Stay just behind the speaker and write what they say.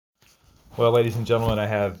Well, ladies and gentlemen, I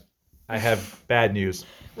have bad news.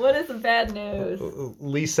 What is the bad news?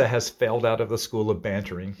 Lisa has failed out of the school of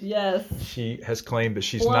bantering. Yes. She has claimed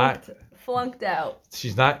that Flunked out.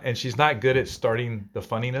 she's not good at starting the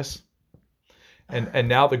funniness. And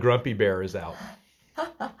now the grumpy bear is out.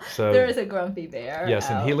 So there is a grumpy bear. yes,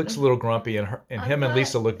 and he looks a little grumpy, and him and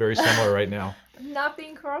Lisa look very similar right now. I'm not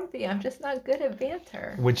being grumpy. I'm just not good at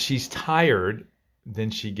banter. When she's tired, then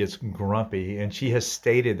she gets grumpy, and she has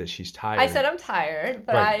stated that she's tired. I said I'm tired,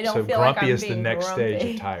 but right. I don't so feel like I'm grumpy is being the next grumpy.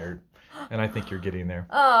 stage of tired, and I think you're getting there.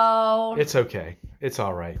 Oh. It's okay. It's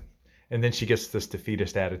all right. And then she gets this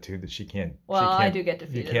defeatist attitude that she can't. Well, she can't, I do get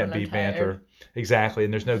defeated. You can't when be I'm tired. banter. Exactly,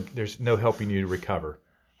 and there's no helping you to recover,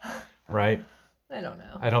 right? I don't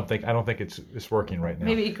know. I don't think it's working right now.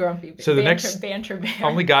 Maybe grumpy. So the next banter bear.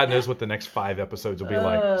 Only God knows what the next 5 episodes will be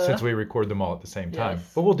like, since we record them all at the same time.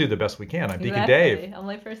 Yes. But we'll do the best we can. I'm Deacon Exactly. Dave. I'm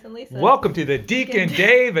layperson Lisa. Welcome to the Deacon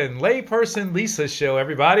Dave and layperson Lisa show,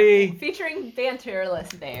 everybody. Featuring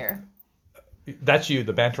banterless bear. That's you,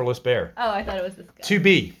 the banterless bear. Oh, I thought it was this guy. To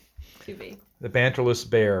be. The banterless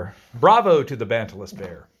bear. Bravo to the banterless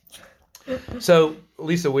bear. So,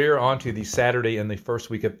 Lisa, we're on to the Saturday in the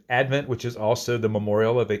first week of Advent, which is also the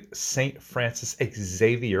memorial of St. Francis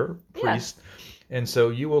Xavier, priest. Yeah. And so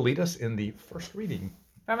you will lead us in the first reading.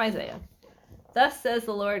 From Isaiah. Thus says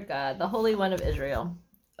the Lord God, the Holy One of Israel.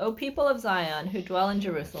 O people of Zion who dwell in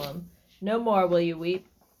Jerusalem, no more will you weep.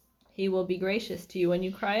 He will be gracious to you when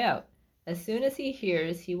you cry out. As soon as he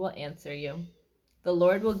hears, he will answer you. The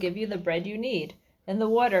Lord will give you the bread you need and the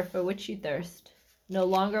water for which you thirst. No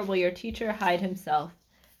longer will your teacher hide himself,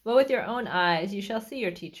 but with your own eyes you shall see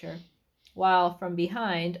your teacher, while from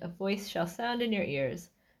behind a voice shall sound in your ears.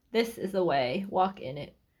 This is the way, walk in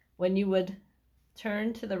it, when you would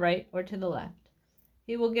turn to the right or to the left.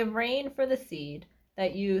 He will give rain for the seed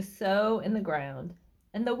that you sow in the ground,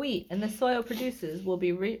 and the wheat and the soil produces will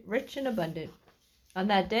be rich and abundant. On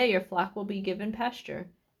that day your flock will be given pasture,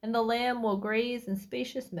 and the lamb will graze in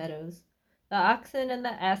spacious meadows. The oxen and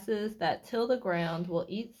the asses that till the ground will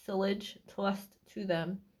eat silage tossed to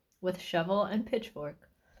them with shovel and pitchfork.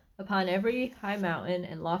 Upon every high mountain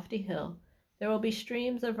and lofty hill there will be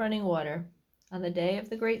streams of running water. On the day of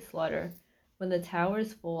the great slaughter, when the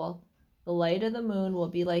towers fall, the light of the moon will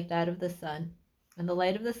be like that of the sun, and the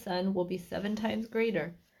light of the sun will be 7 times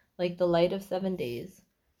greater, like the light of 7 days.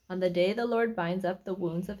 On the day the Lord binds up the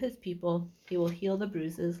wounds of his people, he will heal the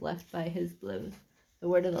bruises left by his blows. The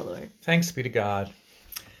word of the Lord. Thanks be to God.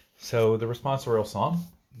 So the responsorial psalm.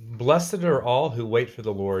 Blessed are all who wait for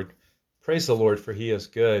the Lord. Praise the Lord, for he is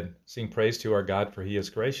good. Sing praise to our God, for he is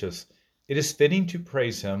gracious. It is fitting to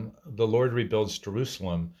praise him. The Lord rebuilds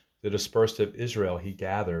Jerusalem. The dispersed of Israel he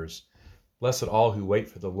gathers. Blessed all who wait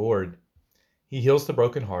for the Lord. He heals the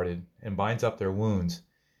brokenhearted and binds up their wounds.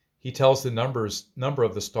 He tells the number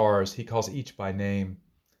of the stars. He calls each by name.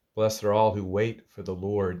 Blessed are all who wait for the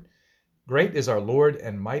Lord. Great is our Lord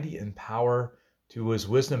and mighty in power. To his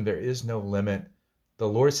wisdom there is no limit. The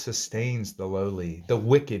Lord sustains the lowly. The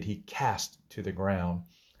wicked he casts to the ground.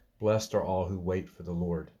 Blessed are all who wait for the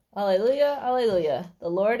Lord. Alleluia, alleluia. The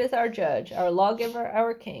Lord is our judge, our lawgiver,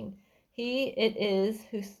 our king. He it is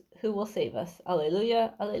who will save us.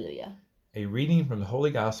 Alleluia, alleluia. A reading from the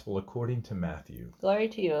Holy Gospel according to Matthew. Glory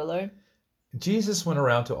to you, O Lord. Jesus went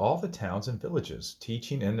around to all the towns and villages,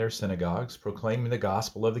 teaching in their synagogues, proclaiming the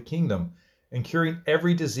gospel of the kingdom, and curing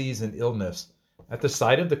every disease and illness. At the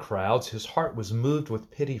sight of the crowds, his heart was moved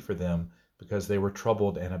with pity for them, because they were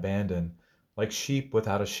troubled and abandoned, like sheep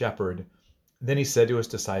without a shepherd. Then he said to his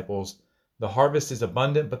disciples, The harvest is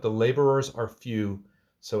abundant, but the laborers are few.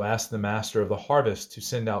 So ask the master of the harvest to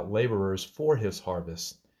send out laborers for his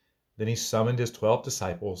harvest. Then he summoned his 12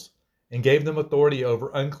 disciples, and gave them authority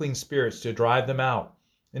over unclean spirits to drive them out,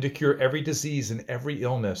 and to cure every disease and every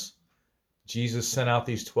illness. Jesus sent out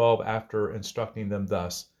these 12 after instructing them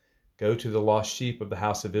thus, Go to the lost sheep of the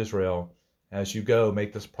house of Israel. As you go,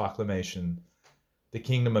 make this proclamation. The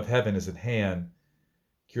kingdom of heaven is at hand.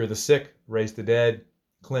 Cure the sick, raise the dead,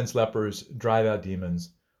 cleanse lepers, drive out demons.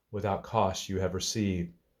 Without cost you have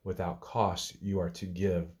received, without cost you are to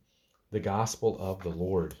give. The gospel of the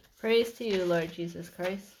Lord. Praise to you, Lord Jesus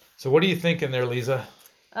Christ. So what are you thinking there, Lisa?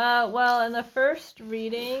 Well, in the first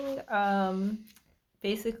reading,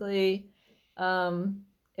 basically,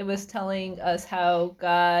 it was telling us how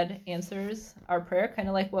God answers our prayer, kind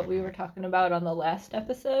of like what we were talking about on the last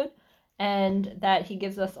episode, and that he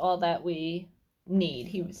gives us all that we need.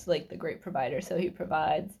 He was like the great provider, so he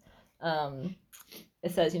provides,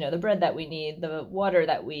 it says, the bread that we need, the water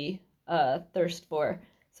that we thirst for.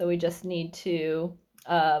 So we just need to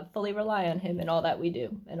fully rely on him in all that we do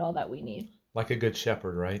and all that we need. Like a good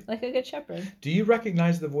shepherd, right? Like a good shepherd. Do you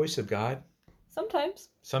recognize the voice of God Sometimes.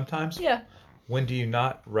 sometimes? Yeah. When do you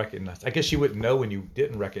not recognize? I guess you wouldn't know when you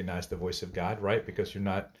didn't recognize the voice of God, right? Because you're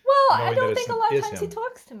not Well, I knowing don't that think a lot of is times he him.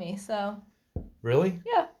 talks to me, so Really?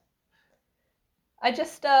 yeah. I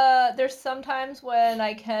just there's sometimes when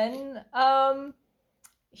I can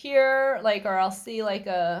hear like, or I'll see like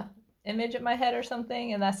a image in my head or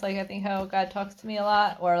something, and that's like I think how God talks to me a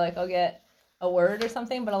lot, or like I'll get a word or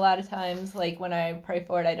something, but a lot of times like when I pray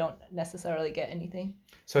for it I don't necessarily get anything.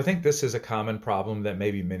 So I think this is a common problem that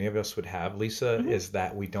maybe many of us would have, Lisa, Mhm. is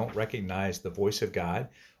that we don't recognize the voice of God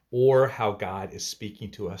or how God is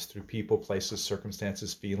speaking to us through people, places,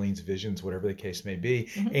 circumstances, feelings, visions, whatever the case may be,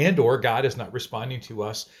 Mhm. and or God is not responding to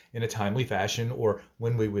us in a timely fashion or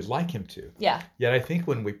when we would like him to. Yeah. Yet I think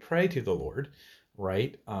when we pray to the Lord,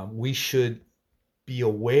 right, we should be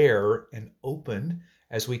aware and open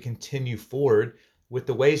as we continue forward with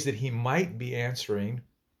the ways that he might be answering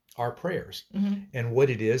our prayers Mhm. and what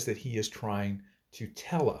it is that he is trying to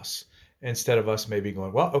tell us, instead of us maybe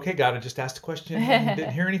going, well, okay, God, I just asked a question,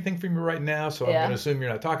 didn't hear anything from you right now, so I'm Yeah. going to assume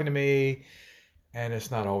you're not talking to me. And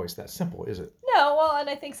it's not always that simple, is it? No, well, and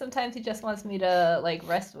I think sometimes he just wants me to like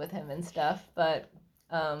rest with him and stuff, but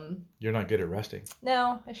You're not good at resting.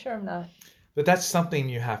 no, I sure am not. But that's something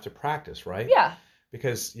you have to practice, right? Yeah.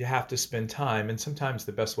 Because you have to spend time, and sometimes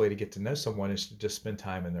the best way to get to know someone is to just spend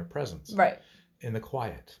time in their presence, Right. in the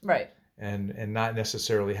quiet, Right. and not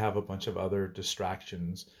necessarily have a bunch of other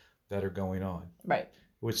distractions that are going on. Right. It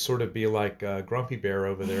would sort of be like Grumpy Bear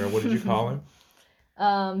over there. What did you call him?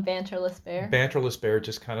 Banterless bear. Banterless Bear,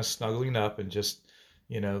 just kind of snuggling up and just,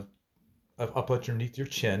 up underneath your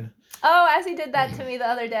chin. Oh, as he did that to me the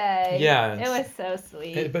other day. Yeah. It was so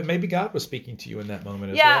sweet. But maybe God was speaking to you in that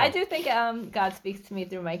moment as Yeah, well. I do think God speaks to me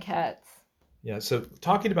through my cats. Yeah, so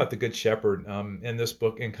talking about the Good Shepherd in this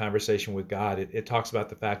book, In Conversation with God, it talks about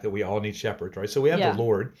the fact that we all need shepherds, right? So we have Yeah. the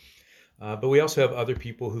Lord, but we also have other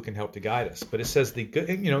people who can help to guide us. But it says the good,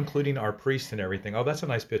 including our priest and everything. Oh, that's a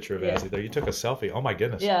nice picture of Yeah. Azzy there. You took a selfie. Oh my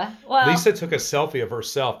goodness. Yeah. Well. Lisa took a selfie of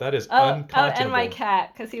herself. That is Oh, unconscionable. and my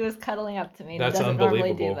cat, because he was cuddling up to me. And That's he doesn't normally do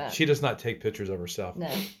unbelievable. that. She does not take pictures of herself.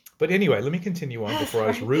 No. But anyway, let me continue on before I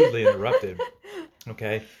was Sorry. rudely interrupted.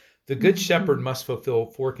 Okay. The Good Shepherd must fulfill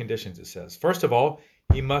 4 conditions, it says. First of all,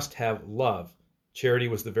 he must have love. Charity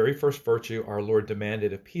was the very first virtue our Lord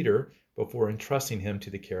demanded of Peter before entrusting him to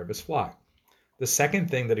the care of his flock. The second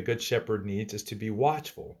thing that a good shepherd needs is to be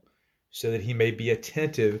watchful, so that he may be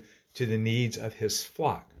attentive to the needs of his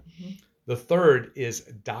flock. Mhm. The third is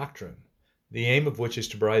doctrine, the aim of which is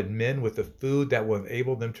to provide men with the food that will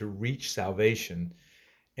enable them to reach salvation.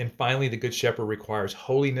 And finally, the good shepherd requires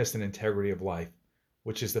holiness and integrity of life,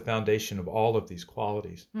 which is the foundation of all of these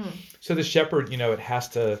qualities. So the shepherd, it has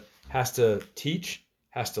to teach,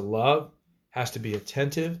 has to love, has to be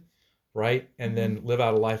attentive, right? And then live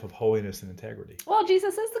out a life of holiness and integrity. Well,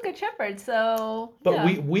 Jesus is the good shepherd, so. But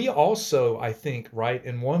yeah. we also, I think, right,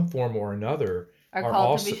 in one form or another, are are called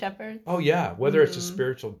also, to be shepherds. Oh yeah, whether it's as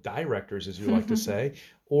spiritual directors, as you like to say,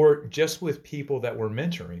 or just with people that we're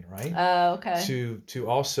mentoring, right? Oh, okay. To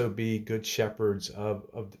also be good shepherds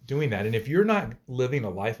of doing that. And if you're not living a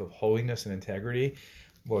life of holiness and integrity,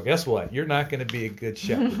 well, guess what? You're not going to be a good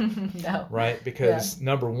shepherd, No. right? Because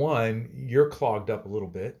number one, you're clogged up a little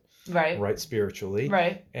bit, right, spiritually,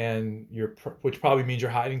 Right. and which probably means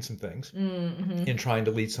you're hiding some things Mm-hmm. in trying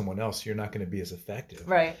to lead someone else. You're not going to be as effective,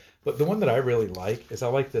 Right. But the one that I really like is I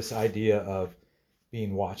like this idea of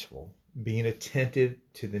being watchful, being attentive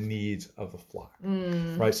to the needs of the flock,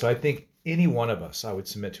 right? So I think any one of us, I would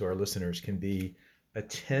submit to our listeners, can be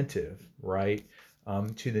attentive, right,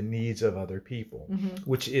 to the needs of other people,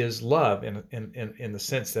 which is love in the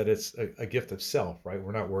sense that it's a gift of self, right?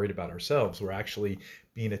 We're not worried about ourselves. We're actually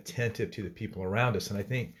being attentive to the people around us. And I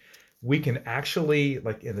think we can actually,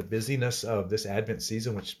 like in the busyness of this Advent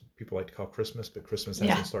season, which people like to call Christmas, but Christmas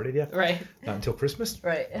hasn't started yet. Right. Not until Christmas.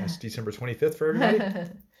 Right. It's December 25th for everybody.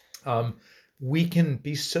 We can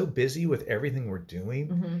be so busy with everything we're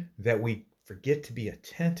doing that we forget to be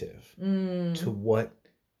attentive to what,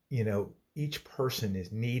 each person is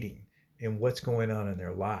needing and what's going on in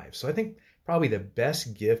their lives. So I think probably the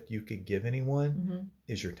best gift you could give anyone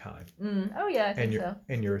is your time. Oh yeah, I think so.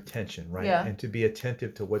 And your attention, right? Yeah. And to be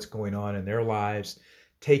attentive to what's going on in their lives,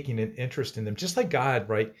 taking an interest in them, just like God,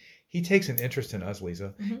 right? He takes an interest in us,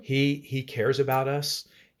 Lisa. He cares about us.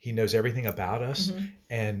 He knows everything about us,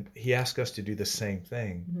 and he asks us to do the same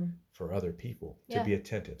thing for other people, to be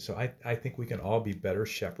attentive. So I think we can all be better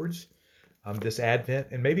shepherds this Advent.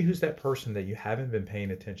 And maybe who's that person that you haven't been paying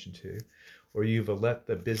attention to, or you've let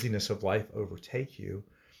the busyness of life overtake you.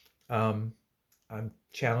 I'm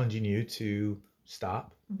challenging you to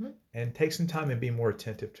stop Mhm. and take some time and be more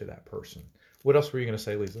attentive to that person. What else were you going to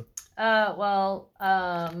say, Lisa?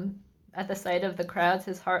 At the sight of the crowds,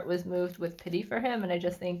 his heart was moved with pity for him, and I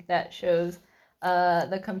just think that shows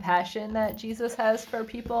the compassion that Jesus has for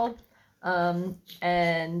people,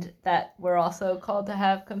 and that we're also called to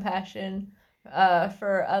have compassion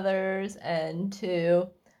for others and to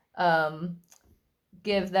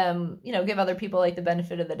give them, give other people like the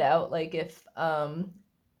benefit of the doubt. Like if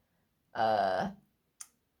uh,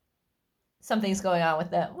 something's going on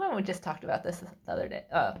with them. Well, we just talked about this the other day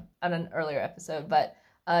on an earlier episode, but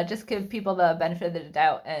just give people the benefit of the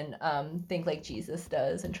doubt and think like Jesus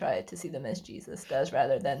does and try to see them as Jesus does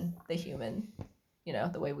rather than the human,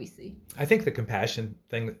 the way we see. I think the compassion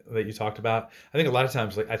thing that you talked about, I think a lot of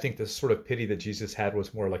times, like I think the sort of pity that Jesus had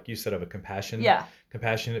was more like you said of a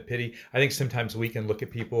compassionate pity. I think sometimes we can look at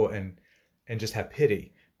people and just have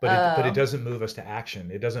pity, but it doesn't move us to action.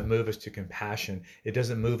 It doesn't move us to compassion. It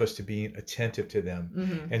doesn't move us to being attentive to them.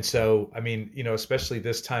 Mm-hmm. And so, I mean, especially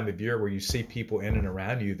this time of year where you see people in and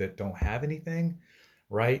around you that don't have anything,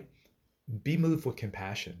 right? Be moved with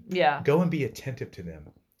compassion. Yeah. Go and be attentive to them.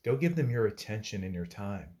 Go give them your attention and your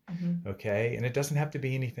time. Mm-hmm. Okay. And it doesn't have to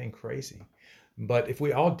be anything crazy. But if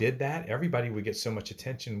we all did that, everybody would get so much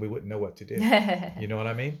attention, we wouldn't know what to do. You know what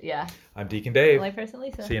I mean? Yeah. I'm Deacon Dave. My person,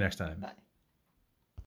 Lisa. See you next time. Bye.